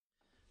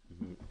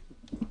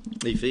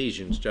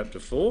Ephesians chapter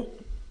 4.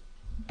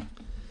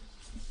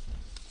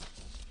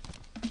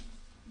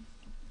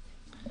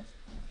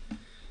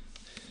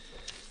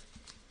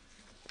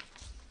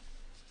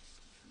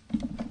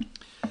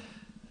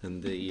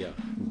 And the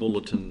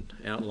bulletin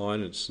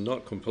outline, it's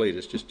not complete,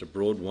 it's just a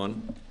broad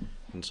one.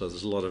 And so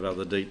there's a lot of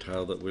other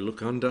detail that we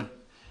look under.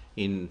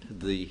 In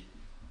the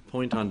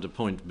point under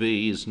point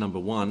B is number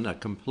 1, a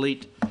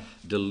complete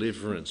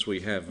deliverance.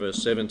 We have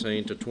verse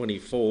 17 to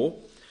 24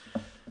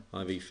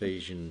 of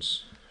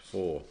Ephesians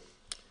 4.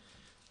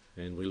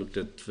 And we looked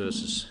at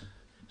verses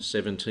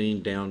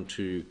 17 down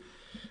to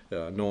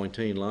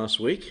 19 last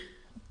week.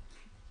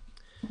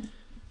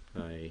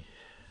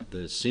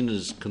 The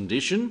sinner's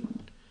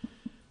condition.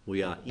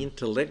 We are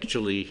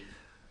intellectually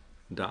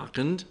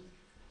darkened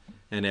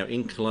and our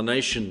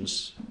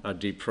inclinations are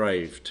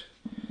depraved,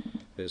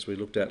 as we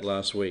looked at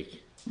last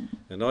week.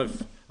 And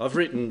I've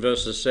written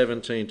verses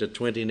 17 to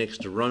 20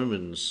 next to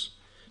Romans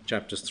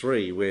chapter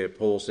 3, where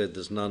Paul said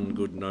there's none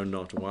good, no,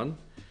 not one,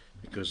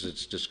 because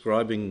it's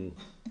describing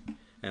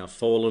our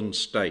fallen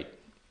state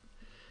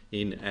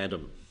in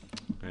Adam.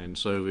 And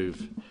so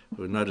we've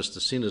noticed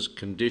the sinner's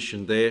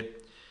condition there,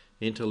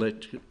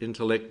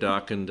 intellect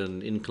darkened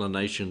and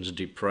inclinations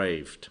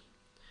depraved.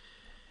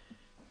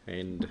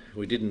 And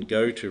we didn't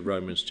go to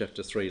Romans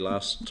chapter 3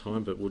 last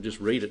time, but we'll just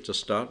read it to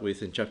start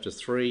with in chapter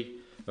 3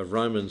 of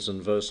Romans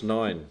and verse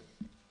 9,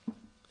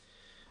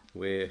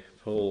 where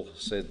Paul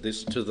said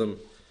this to them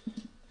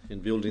in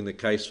building the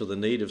case for the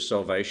need of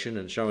salvation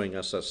and showing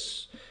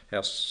us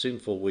how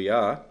sinful we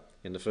are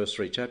in the first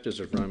 3 chapters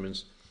of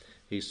Romans.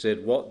 He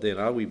said, "What then,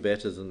 are we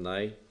better than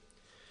they?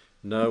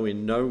 No,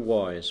 in no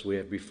wise. We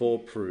have before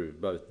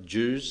proved, both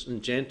Jews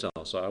and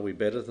Gentiles." Are we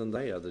better than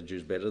they? Are the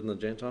Jews better than the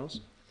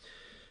Gentiles?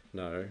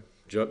 No.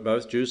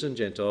 Both Jews and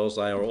Gentiles,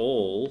 they are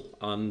all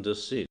under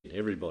sin.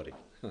 Everybody.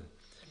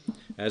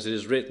 As it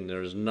is written,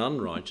 there is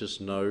none righteous,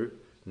 no,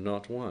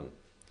 not one.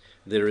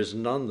 There is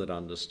none that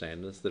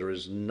understandeth, there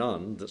is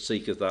none that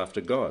seeketh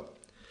after God.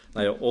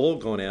 They are all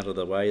gone out of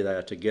the way, they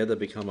are together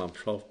become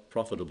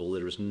unprofitable.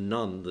 There is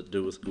none that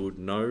doeth good,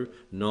 no,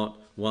 not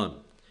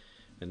one.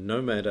 And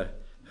no matter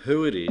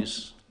who it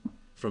is,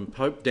 from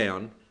Pope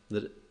down,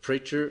 the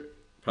preacher,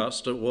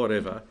 pastor,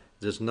 whatever,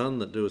 there's none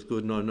that doeth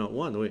good, no, not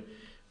one.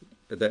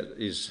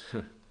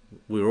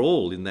 We're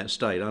all in that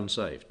state,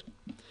 unsaved.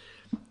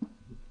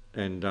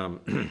 And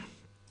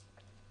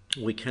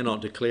we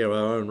cannot declare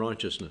our own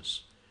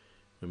righteousness.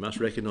 We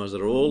must recognise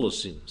that all are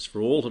sinners, for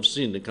all have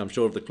sinned and come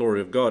short of the glory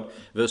of God,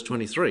 verse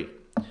 23.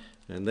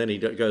 And then he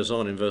goes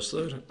on in verse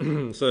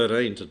 13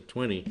 to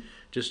 20,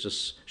 just to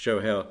show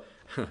how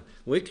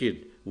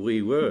wicked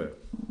we were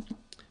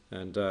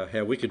and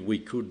how wicked we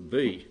could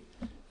be,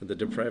 and the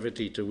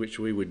depravity to which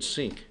we would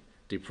sink,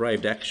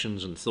 depraved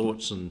actions and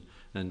thoughts and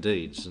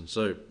deeds. And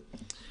so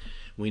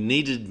we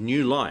needed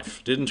new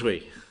life, didn't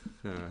we?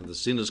 The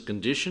sinner's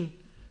condition,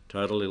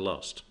 totally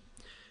lost.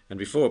 And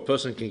before a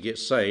person can get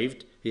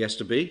saved, he has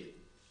to be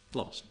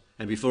lost.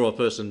 And before a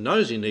person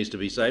knows he needs to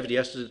be saved, he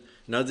has to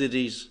know that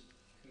he's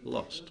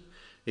lost.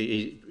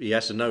 He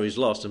has to know he's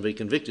lost and be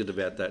convicted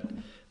about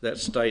that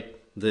state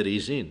that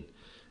he's in,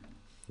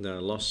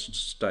 the lost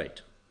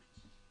state.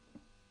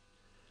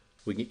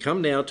 We can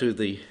come now to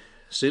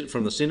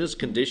from the sinner's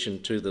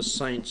condition to the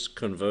saint's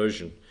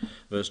conversion,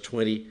 verse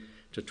 20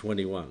 to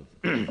 21.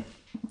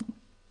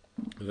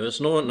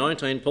 Verse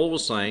 19, Paul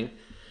was saying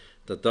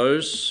that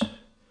those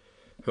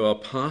who are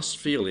past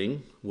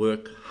feeling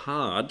work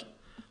hard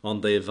on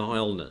their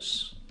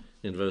vileness.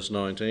 In verse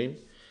 19,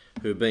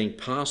 who are being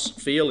past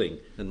feeling.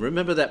 And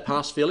remember that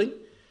past feeling?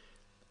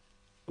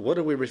 What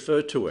do we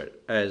refer to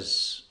it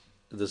as?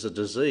 There's a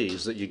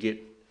disease that you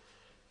get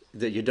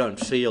that you don't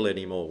feel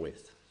anymore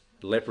with.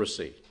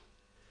 Leprosy.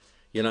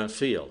 You don't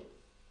feel.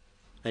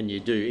 And you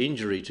do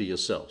injury to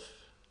yourself.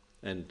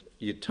 And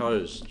your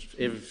toes,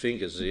 every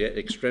fingers, the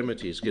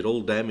extremities get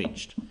all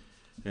damaged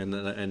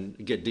and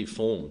get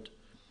deformed.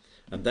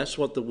 And that's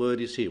what the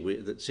word is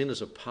here. That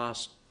sinners are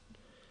past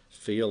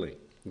feeling,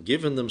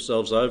 given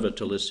themselves over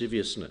to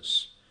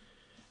lasciviousness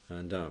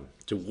and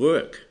to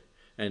work.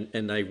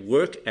 And they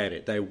work at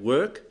it. They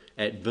work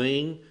at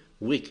being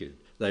wicked.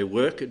 They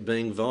work at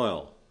being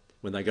vile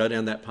when they go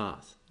down that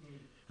path.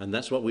 And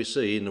that's what we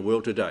see in the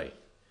world today,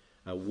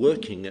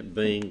 working at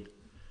being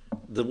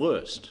the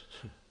worst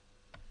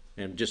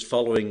and just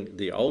following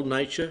the old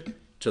nature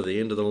to the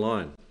end of the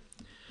line.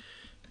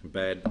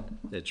 Bad,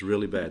 it's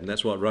really bad. And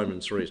that's what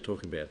Romans 3 is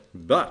talking about.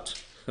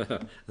 But,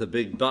 the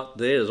big but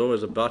there's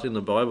always a but in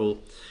the Bible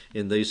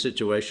in these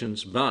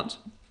situations. But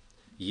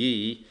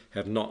ye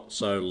have not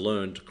so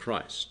learned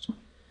Christ.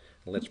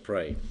 Let's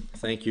pray.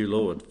 Thank you,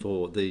 Lord,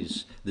 for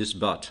this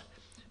but.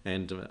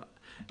 And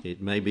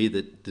it may be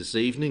that this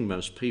evening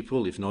most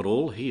people, if not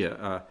all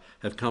here,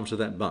 have come to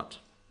that but.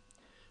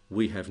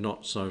 We have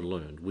not so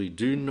learned. We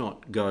do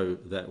not go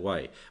that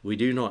way. We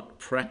do not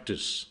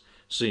practice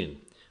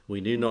sin. We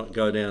do not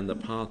go down the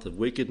path of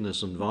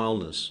wickedness and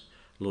vileness.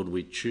 Lord,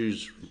 we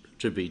choose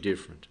to be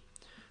different.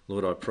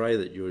 Lord, I pray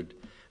that you would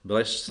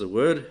bless the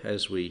word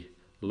as we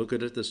look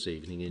at it this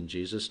evening in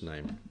Jesus'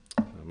 name.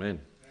 Amen.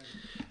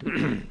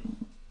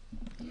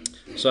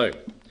 So,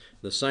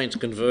 the saint's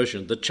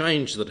conversion, the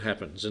change that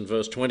happens in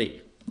verse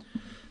 20.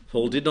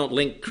 Paul did not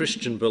link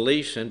Christian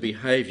belief and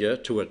behaviour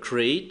to a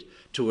creed,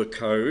 to a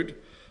code,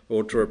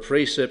 or to a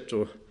precept,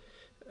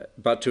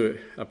 but to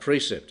a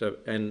precept.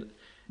 And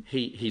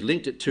he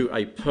linked it to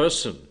a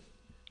person.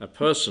 A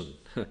person.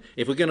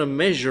 If we're going to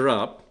measure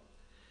up,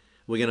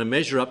 we're going to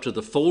measure up to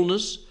the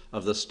fullness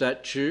of the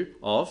stature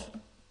of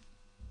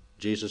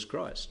Jesus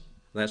Christ.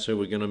 That's who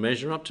we're going to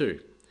measure up to.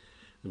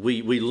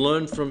 We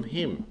learn from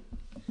him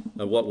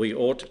what we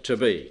ought to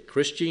be.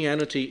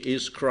 Christianity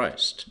is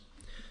Christ.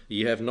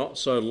 You have not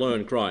so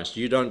learned Christ.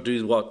 You don't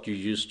do what you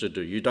used to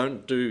do. You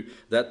don't do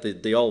that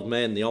the old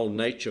man, the old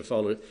nature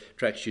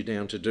tracks you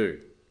down to do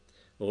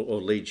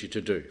or leads you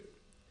to do.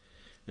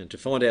 And to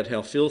find out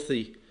how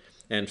filthy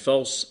and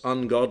false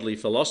ungodly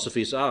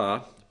philosophies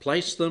are,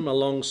 place them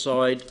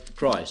alongside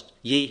Christ.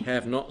 Ye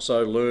have not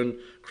so learned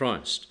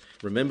Christ.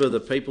 Remember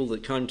the people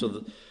that came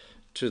to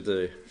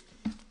the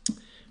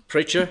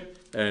preacher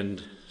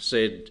and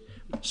said,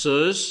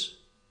 "Sirs,"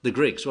 the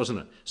Greeks, wasn't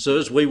it?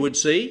 "Sirs, we would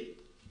see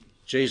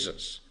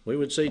Jesus." We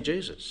would see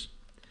Jesus.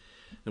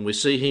 And we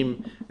see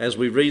him as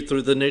we read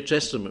through the New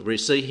Testament. We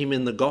see him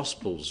in the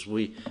Gospels.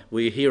 We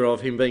hear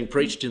of him being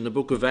preached in the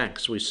book of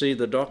Acts. We see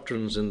the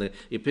doctrines in the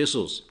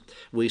epistles.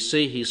 We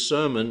see his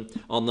Sermon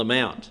on the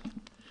Mount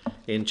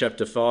in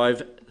chapter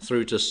 5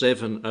 through to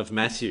 7 of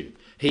Matthew.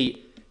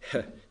 He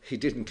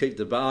didn't keep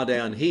the bar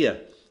down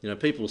here.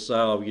 People say,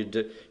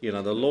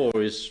 the law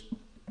is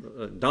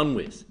done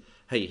with.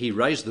 He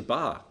raised the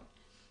bar,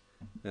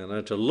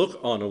 to look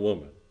on a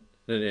woman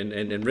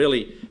and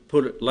really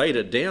laid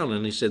it down.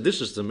 And he said,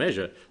 this is the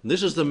measure.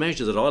 This is the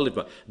measure that I live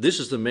by. This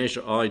is the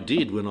measure I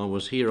did when I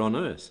was here on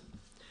earth.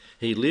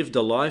 He lived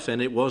a life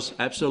and it was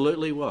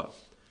absolutely what?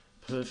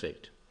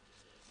 Perfect.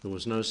 There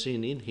was no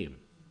sin in him.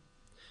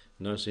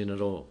 No sin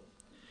at all.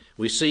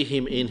 We see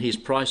him in his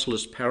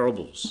priceless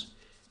parables.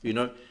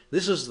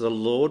 This is the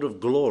Lord of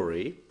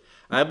glory,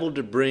 able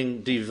to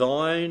bring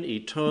divine,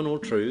 eternal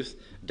truth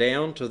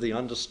down to the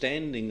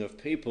understanding of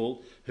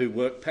people who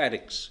worked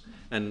paddocks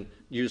and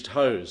used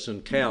hoes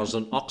and cows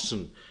and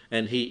oxen.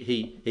 And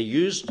he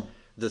used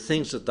the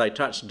things that they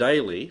touched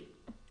daily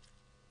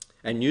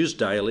and used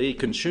daily,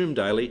 consumed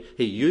daily.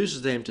 He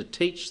used them to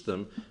teach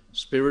them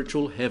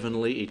spiritual,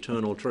 heavenly,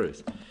 eternal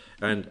truth.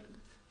 And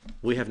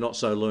we have not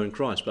so learned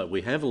Christ, but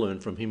we have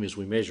learned from him as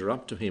we measure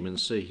up to him and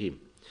see him.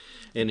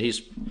 In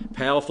his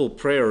powerful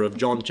prayer of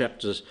John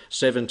chapter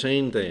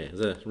 17 there,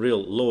 the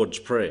real Lord's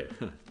Prayer,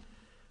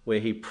 where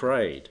he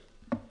prayed,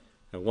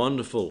 a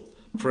wonderful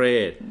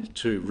prayer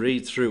to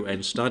read through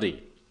and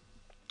study.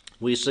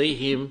 We see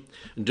him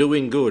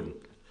doing good,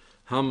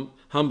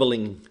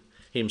 humbling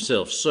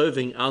himself,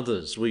 serving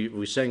others.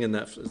 We sang in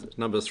that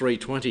number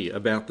 320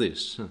 about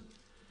this.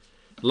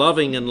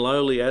 Loving and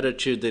lowly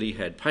attitude that he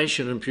had,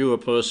 patient and pure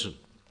person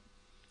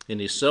in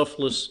his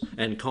selfless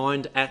and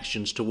kind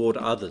actions toward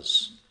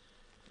others.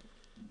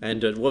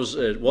 And it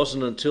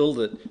wasn't until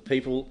that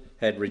people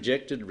had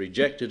rejected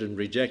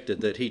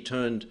that he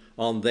turned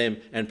on them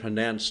and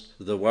pronounced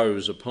the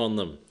woes upon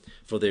them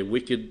for their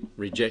wicked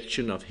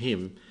rejection of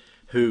him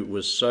who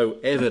was so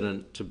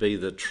evident to be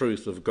the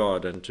truth of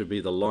God and to be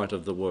the light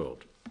of the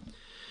world.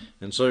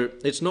 And so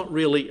it's not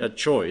really a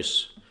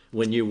choice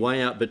when you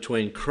weigh out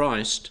between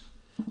Christ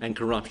and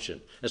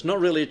corruption. It's not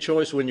really a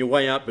choice when you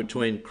weigh out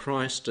between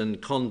Christ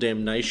and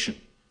condemnation.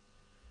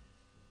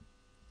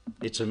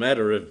 It's a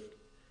matter of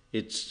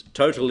it's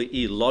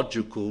totally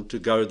illogical to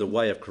go the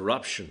way of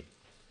corruption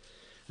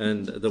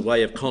and the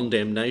way of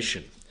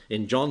condemnation.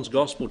 In John's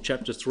Gospel,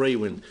 chapter 3,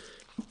 when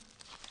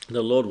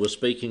the Lord was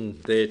speaking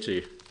there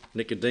to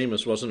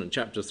Nicodemus, wasn't it?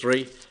 Chapter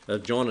 3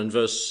 of John and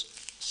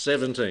verse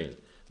 17,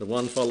 the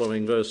one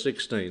following verse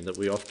 16 that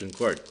we often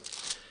quote.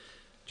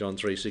 John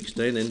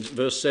 3:16, and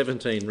verse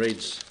 17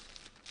 reads,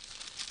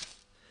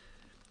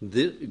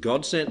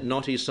 God sent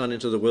not his Son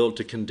into the world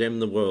to condemn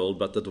the world,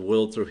 but that the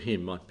world through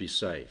him might be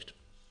saved.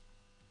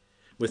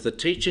 With the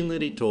teaching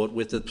that he taught,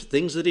 with the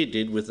things that he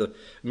did, with the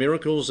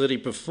miracles that he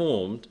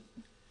performed,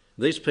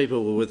 these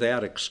people were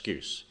without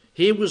excuse.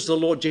 Here was the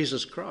Lord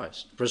Jesus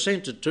Christ,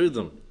 presented to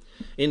them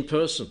in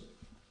person.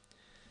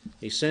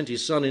 He sent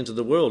his Son into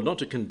the world, not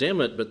to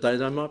condemn it, but that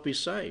they might be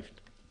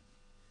saved.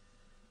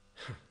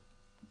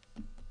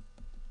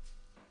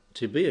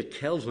 To be a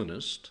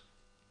Calvinist,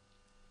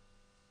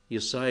 you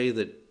say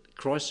that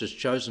Christ has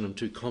chosen them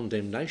to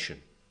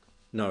condemnation.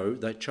 No,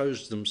 they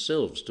chose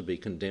themselves to be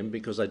condemned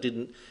because they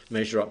didn't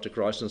measure up to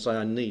Christ and say,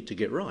 I need to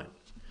get right.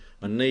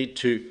 I need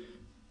to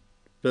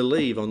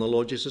believe on the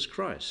Lord Jesus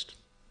Christ.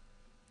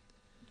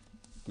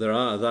 They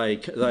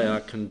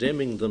are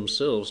condemning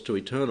themselves to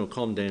eternal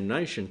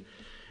condemnation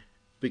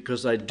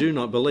because they do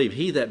not believe.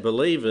 He that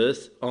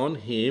believeth on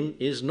him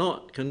is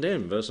not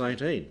condemned, verse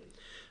 18.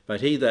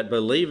 But he that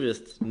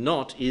believeth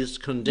not is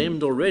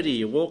condemned already.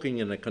 You're walking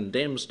in a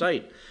condemned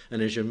state.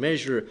 And as you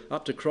measure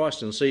up to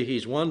Christ and see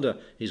his wonder,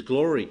 his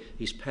glory,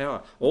 his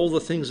power, all the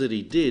things that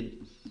he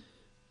did,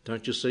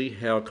 don't you see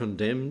how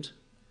condemned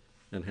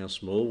and how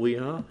small we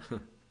are?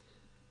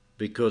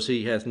 because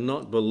he hath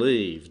not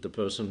believed, the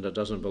person that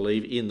doesn't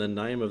believe in the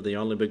name of the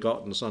only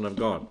begotten Son of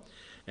God.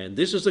 And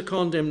this is the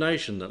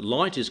condemnation, that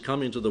light is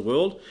come into the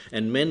world,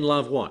 and men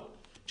love what?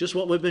 Just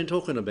what we've been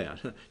talking about,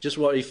 just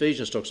what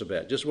Ephesians talks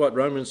about, just what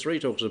Romans 3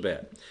 talks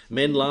about.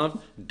 Men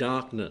love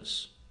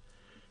darkness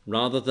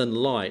rather than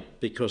light,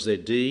 because their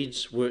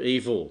deeds were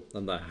evil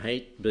and they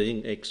hate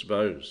being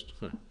exposed.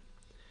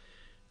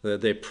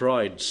 Their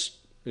pride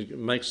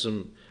makes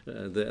them,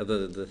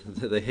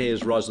 the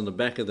hairs rise on the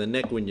back of their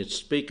neck when you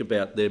speak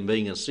about them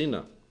being a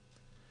sinner.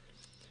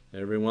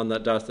 Everyone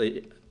that doth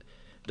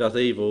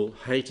evil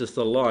hateth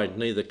the light,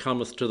 neither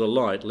cometh to the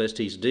light, lest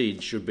his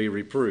deeds should be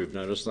reproved.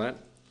 Notice that?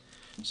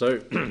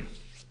 So,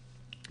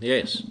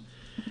 yes,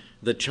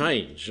 the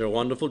change, a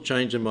wonderful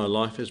change in my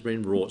life has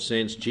been wrought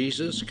since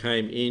Jesus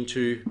came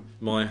into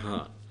my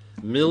heart.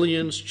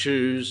 Millions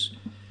choose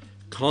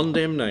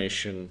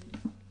condemnation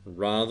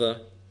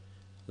rather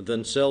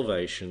than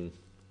salvation,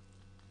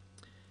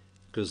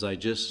 because they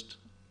just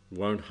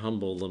won't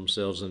humble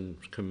themselves and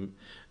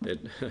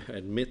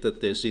admit that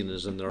they're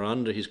sinners and they're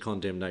under his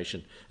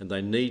condemnation and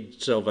they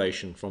need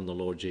salvation from the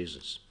Lord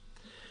Jesus.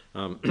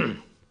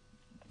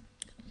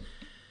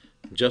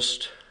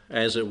 Just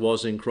as it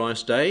was in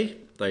Christ's day,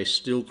 they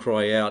still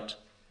cry out,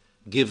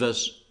 "Give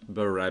us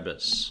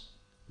Barabbas.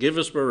 Give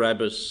us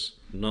Barabbas,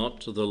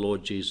 not the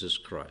Lord Jesus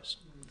Christ."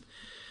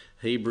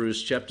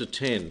 Hebrews chapter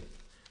 10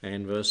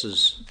 and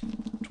verses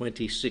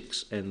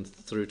 26 and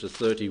through to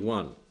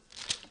 31.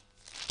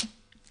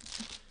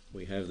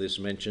 We have this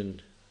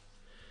mentioned.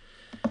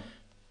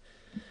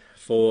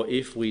 "For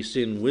if we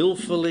sin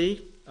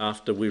willfully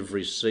after we've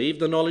received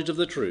the knowledge of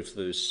the truth,"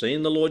 we've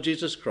seen the Lord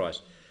Jesus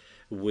Christ,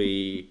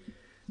 we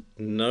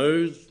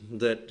know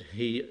that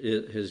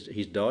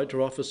he's died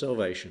to offer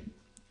salvation,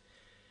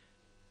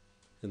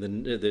 and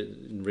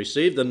then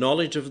receive the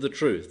knowledge of the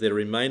truth, there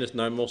remaineth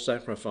no more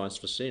sacrifice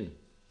for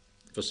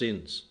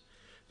sins,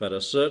 but a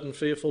certain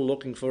fearful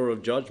looking for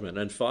of judgment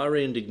and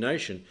fiery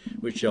indignation,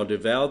 which shall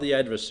devour the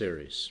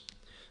adversaries.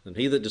 And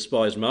he that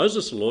despised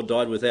Moses, the Lord,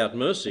 died without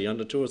mercy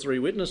under 2 or 3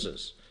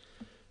 witnesses.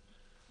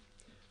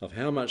 Of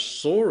how much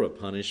sorer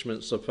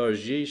punishment,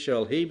 suppose ye,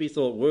 shall he be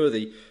thought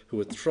worthy who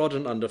hath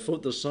trodden under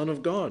foot the Son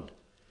of God?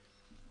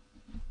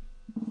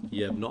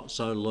 Ye have not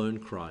so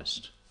learned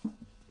Christ.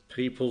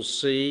 People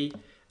see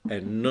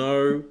and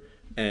know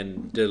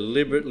and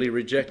deliberately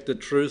reject the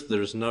truth.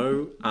 There is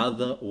no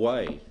other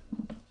way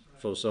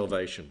for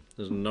salvation.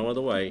 There's no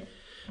other way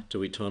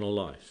to eternal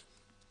life.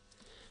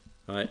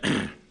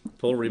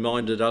 Paul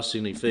reminded us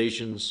in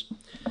Ephesians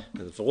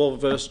 4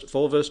 verse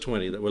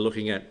 20 that we're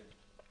looking at.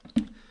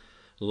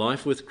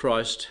 Life with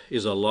Christ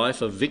is a life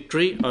of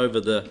victory over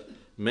the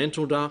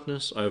mental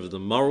darkness, over the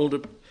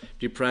moral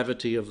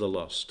depravity of the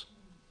lost.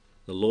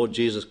 The Lord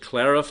Jesus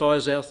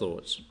clarifies our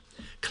thoughts,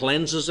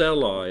 cleanses our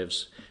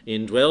lives,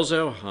 indwells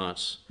our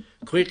hearts,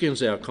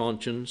 quickens our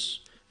conscience,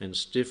 and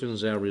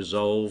stiffens our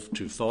resolve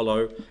to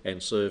follow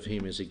and serve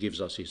him as he gives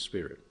us his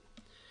Spirit.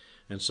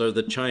 And so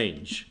there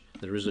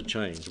is a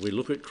change. We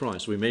look at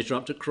Christ, we measure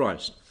up to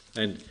Christ,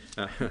 and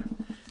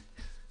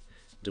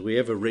do we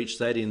ever reach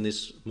that in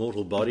this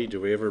mortal body?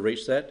 Do we ever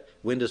reach that?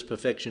 When does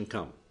perfection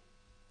come?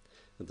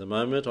 At the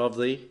moment of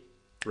the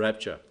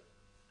rapture,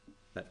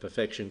 that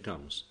perfection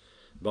comes.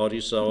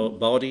 Body,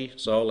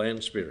 soul,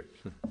 and spirit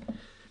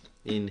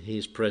in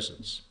his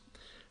presence.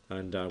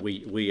 And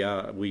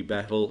we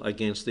battle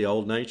against the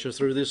old nature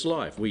through this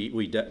life.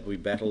 We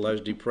battle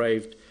those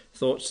depraved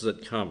thoughts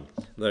that come,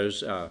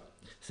 those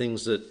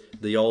things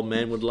that the old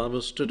man would love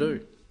us to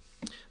do.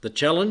 The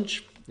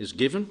challenge is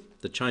given.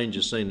 The change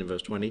is seen in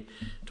verse 20,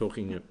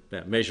 talking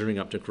about measuring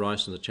up to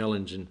Christ, and the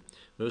challenge in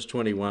verse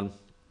 21.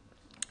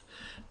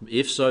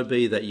 "If so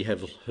be that ye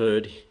have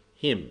heard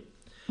him,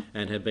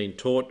 and have been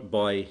taught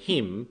by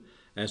him,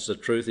 as the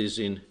truth is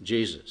in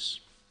Jesus."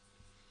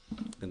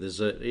 And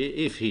there's a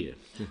if here.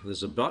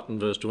 There's a but in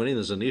verse 20,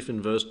 there's an if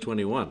in verse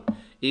 21.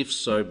 If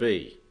so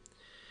be.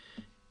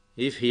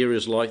 If here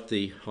is like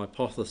the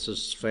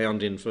hypothesis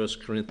found in 1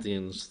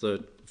 Corinthians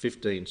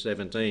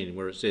 15:17,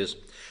 where it says,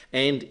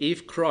 "And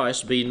if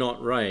Christ be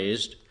not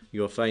raised,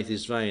 your faith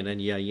is vain,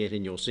 and ye are yet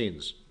in your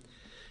sins."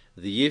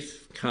 The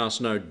if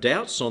casts no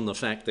doubts on the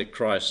fact that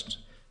Christ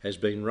has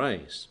been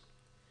raised.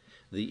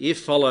 The if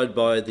followed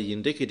by the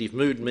indicative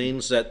mood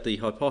means that the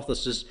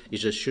hypothesis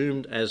is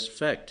assumed as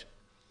fact.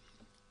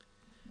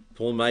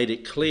 Paul made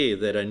it clear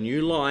that a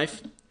new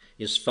life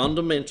is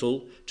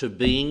fundamental to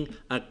being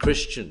a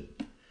Christian.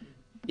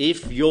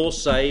 If you're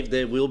saved,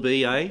 there will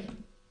be a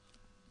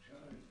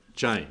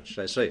change.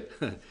 They see.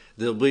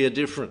 There'll be a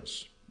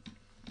difference.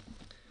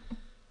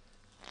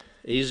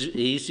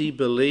 Easy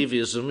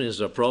believism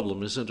is a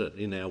problem, isn't it,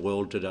 in our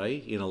world today,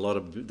 in a lot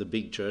of the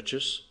big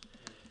churches.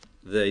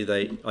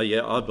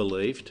 I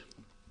believed.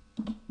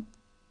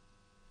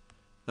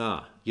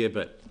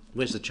 But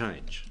where's the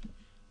change?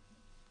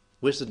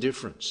 Where's the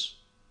difference?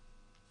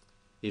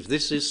 If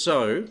this is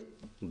so,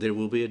 there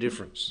will be a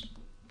difference.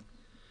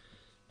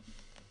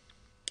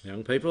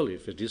 Young people,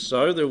 if it is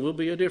so, there will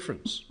be a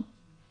difference.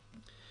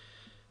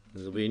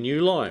 There will be a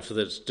new life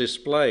that's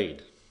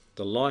displayed.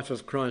 the life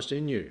of Christ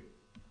in you.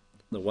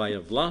 The way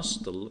of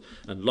lust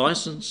and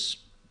license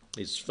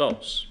is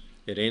false.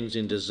 It ends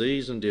in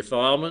disease and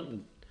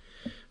defilement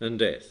and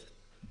death.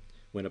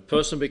 When a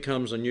person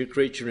becomes a new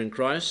creature in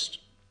Christ,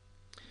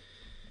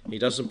 he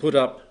doesn't put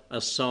up a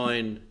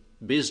sign,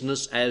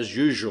 business as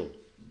usual,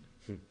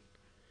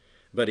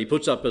 but he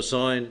puts up a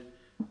sign,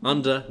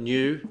 under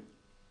new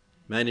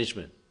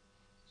management,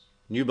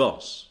 new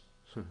boss.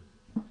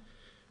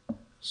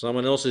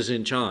 Someone else is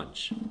in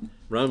charge.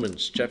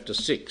 Romans chapter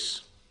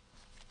 6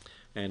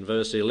 and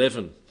verse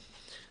 11.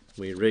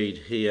 We read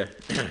here,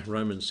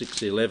 Romans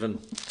 6:11.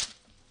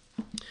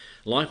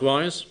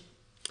 Likewise,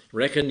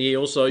 reckon ye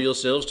also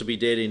yourselves to be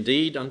dead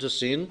indeed unto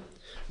sin,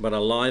 but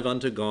alive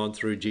unto God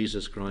through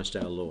Jesus Christ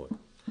our Lord.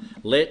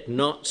 Let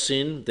not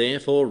sin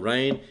therefore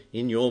reign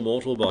in your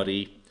mortal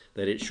body,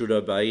 that it should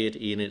obey it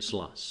in its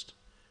lust.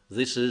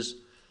 This is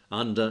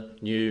under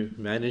new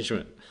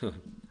management,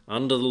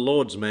 under the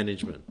Lord's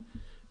management.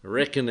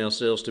 Reckon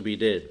ourselves to be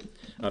dead.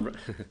 I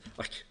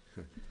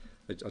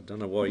don't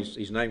know why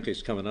his name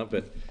keeps coming up,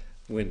 but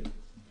when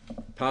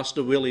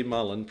Pastor Willie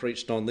Mullen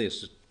preached on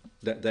this,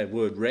 that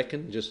word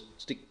reckon just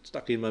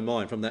stuck in my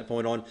mind from that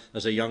point on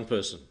as a young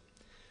person.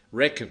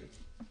 Reckon.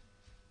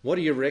 What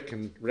do you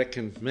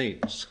reckon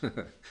means?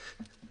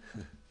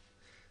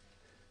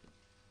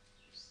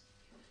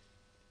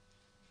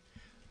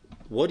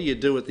 What do you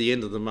do at the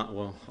end of the month?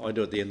 Well, I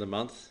do at the end of the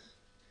month.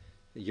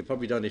 You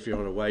probably don't if you're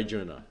on a wage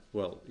earner.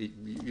 Well,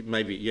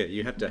 maybe, yeah,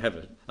 you have to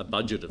have a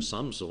budget of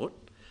some sort.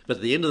 But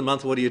at the end of the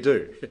month, what do you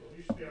do? Well,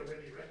 you should be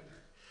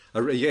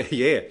a ready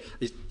reckoner.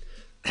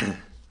 Yeah.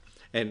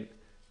 And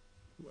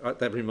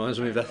that reminds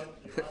me of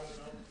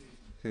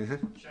that.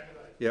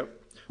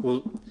 Yep.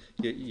 Well,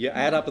 you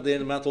add up at the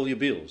end of the month all your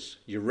bills.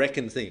 You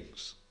reckon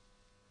things.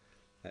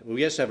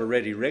 We used to have a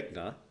ready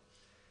reckoner,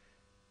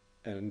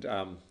 and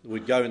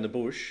we'd go in the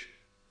bush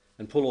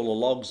and pull all the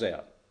logs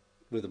out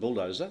with a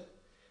bulldozer.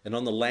 And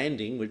on the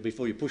landing,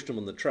 before you pushed them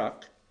on the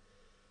truck,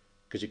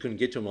 because you couldn't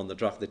get to them on the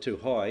truck, they're too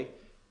high,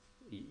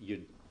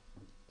 you'd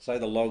say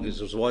the log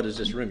is as wide as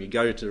this room. You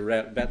go to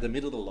about the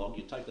middle of the log,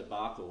 you take the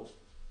bark off,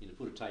 you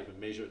put a tape and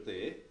measure it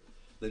there,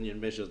 then you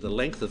measure the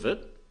length of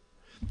it,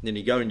 then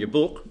you go in your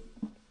book,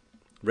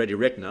 Ready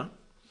Reckoner,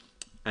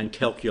 and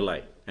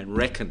calculate and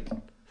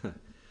reckon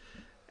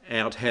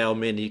out how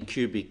many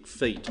cubic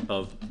feet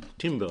of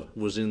timber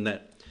was in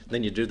that.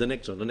 Then you do the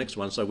next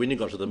one. So when you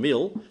got to the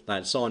mill,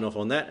 they'd sign off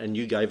on that, and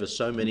you gave us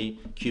so many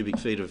cubic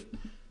feet of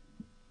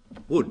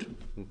wood,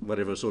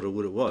 whatever sort of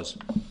wood it was.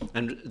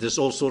 And there's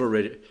all sort of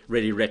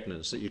ready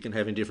reckoners that you can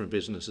have in different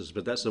businesses,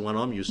 but that's the one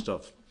I'm used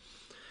of.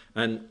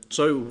 And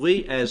so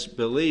we as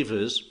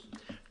believers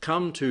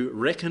come to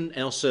reckon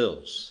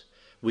ourselves.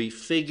 We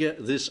figure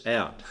this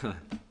out.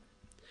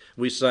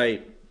 We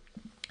say,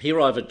 here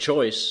I have a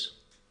choice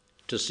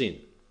to sin.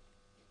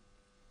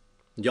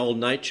 The old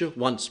nature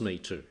wants me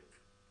to.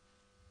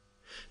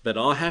 But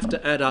I have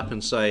to add up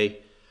and say,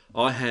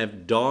 I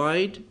have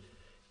died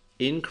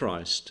in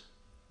Christ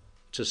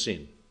to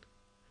sin.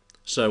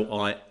 So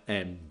I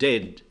am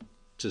dead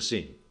to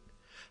sin.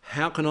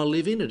 How can I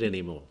live in it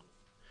anymore?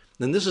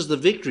 And this is the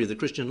victory of the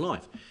Christian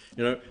life.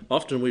 You know,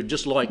 often we'd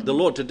just like the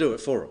Lord to do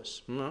it for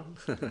us. No.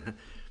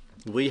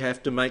 We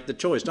have to make the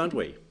choice, don't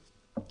we?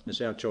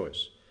 It's our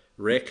choice.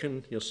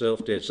 Reckon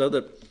yourself dead. So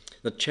that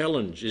the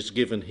challenge is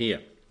given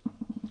here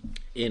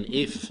in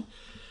if,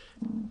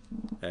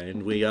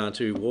 and we are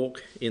to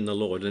walk in the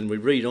Lord. And we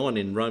read on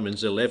in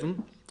Romans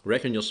 11,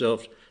 reckon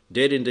yourself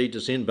dead indeed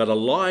to sin, but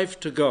alive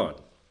to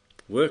God.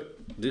 Work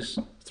this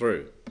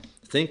through.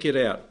 Think it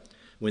out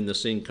when the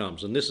sin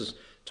comes. And this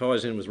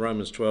ties in with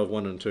Romans 12,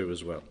 1 and 2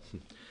 as well.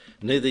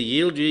 Neither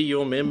yield ye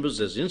your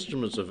members as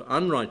instruments of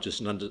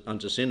unrighteousness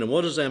unto sin. And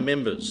what is our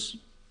members?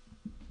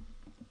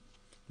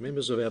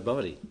 Members of our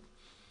body.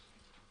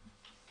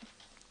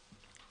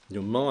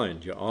 Your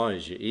mind, your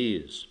eyes, your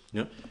ears.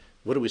 You know,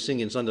 what do we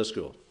sing in Sunday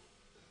school?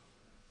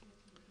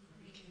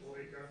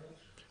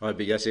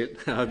 That's it.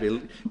 I'd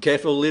be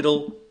careful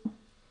little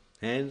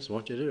hands,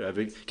 what you do. I'd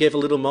be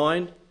careful little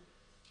mind,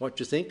 what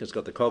you think. It's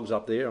got the cogs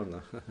up there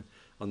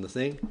on the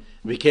thing.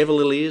 Be careful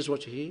little ears,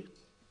 what you hear,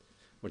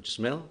 what you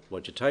smell,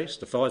 what you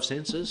taste, the five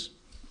senses.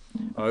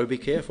 Oh, be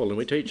careful. And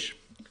we teach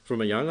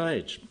from a young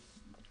age.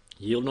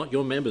 Yield not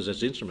your members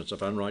as instruments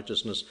of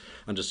unrighteousness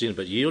unto sin,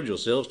 but yield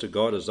yourselves to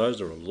God as those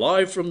that are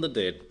alive from the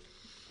dead,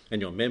 and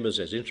your members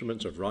as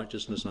instruments of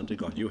righteousness unto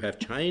God. You have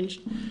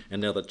changed,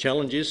 and now the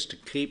challenge is to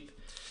keep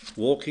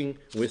walking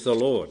with the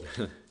Lord.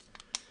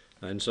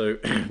 And so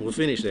we'll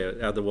finish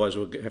there, otherwise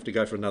we'll have to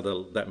go for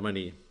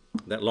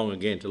that long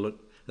again to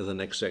look at the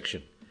next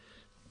section.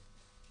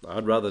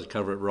 I'd rather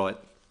cover it right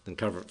than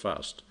cover it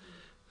fast.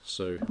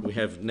 So we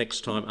have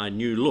next time a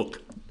new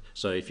look.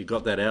 So if you've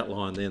got that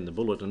outline there in the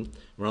bulletin,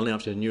 we're only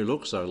up to a new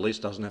look, so Elise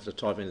doesn't have to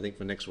type anything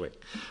for next week.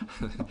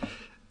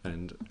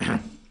 And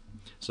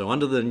so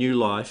under the new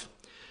life,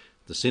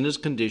 the sinner's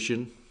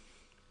condition,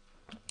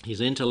 his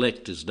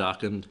intellect is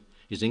darkened,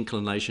 his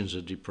inclinations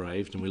are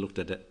depraved, and we looked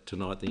at that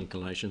tonight, the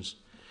inclinations.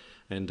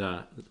 And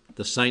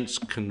the saints'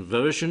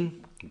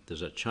 conversion,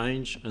 there's a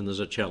change and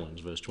there's a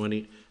challenge, verse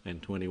 20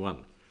 and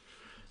 21.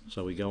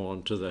 So we go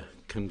on to the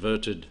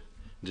converted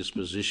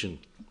disposition.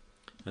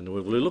 And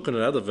we'll be looking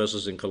at other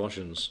verses in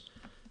Colossians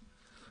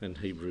and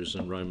Hebrews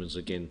and Romans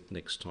again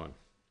next time.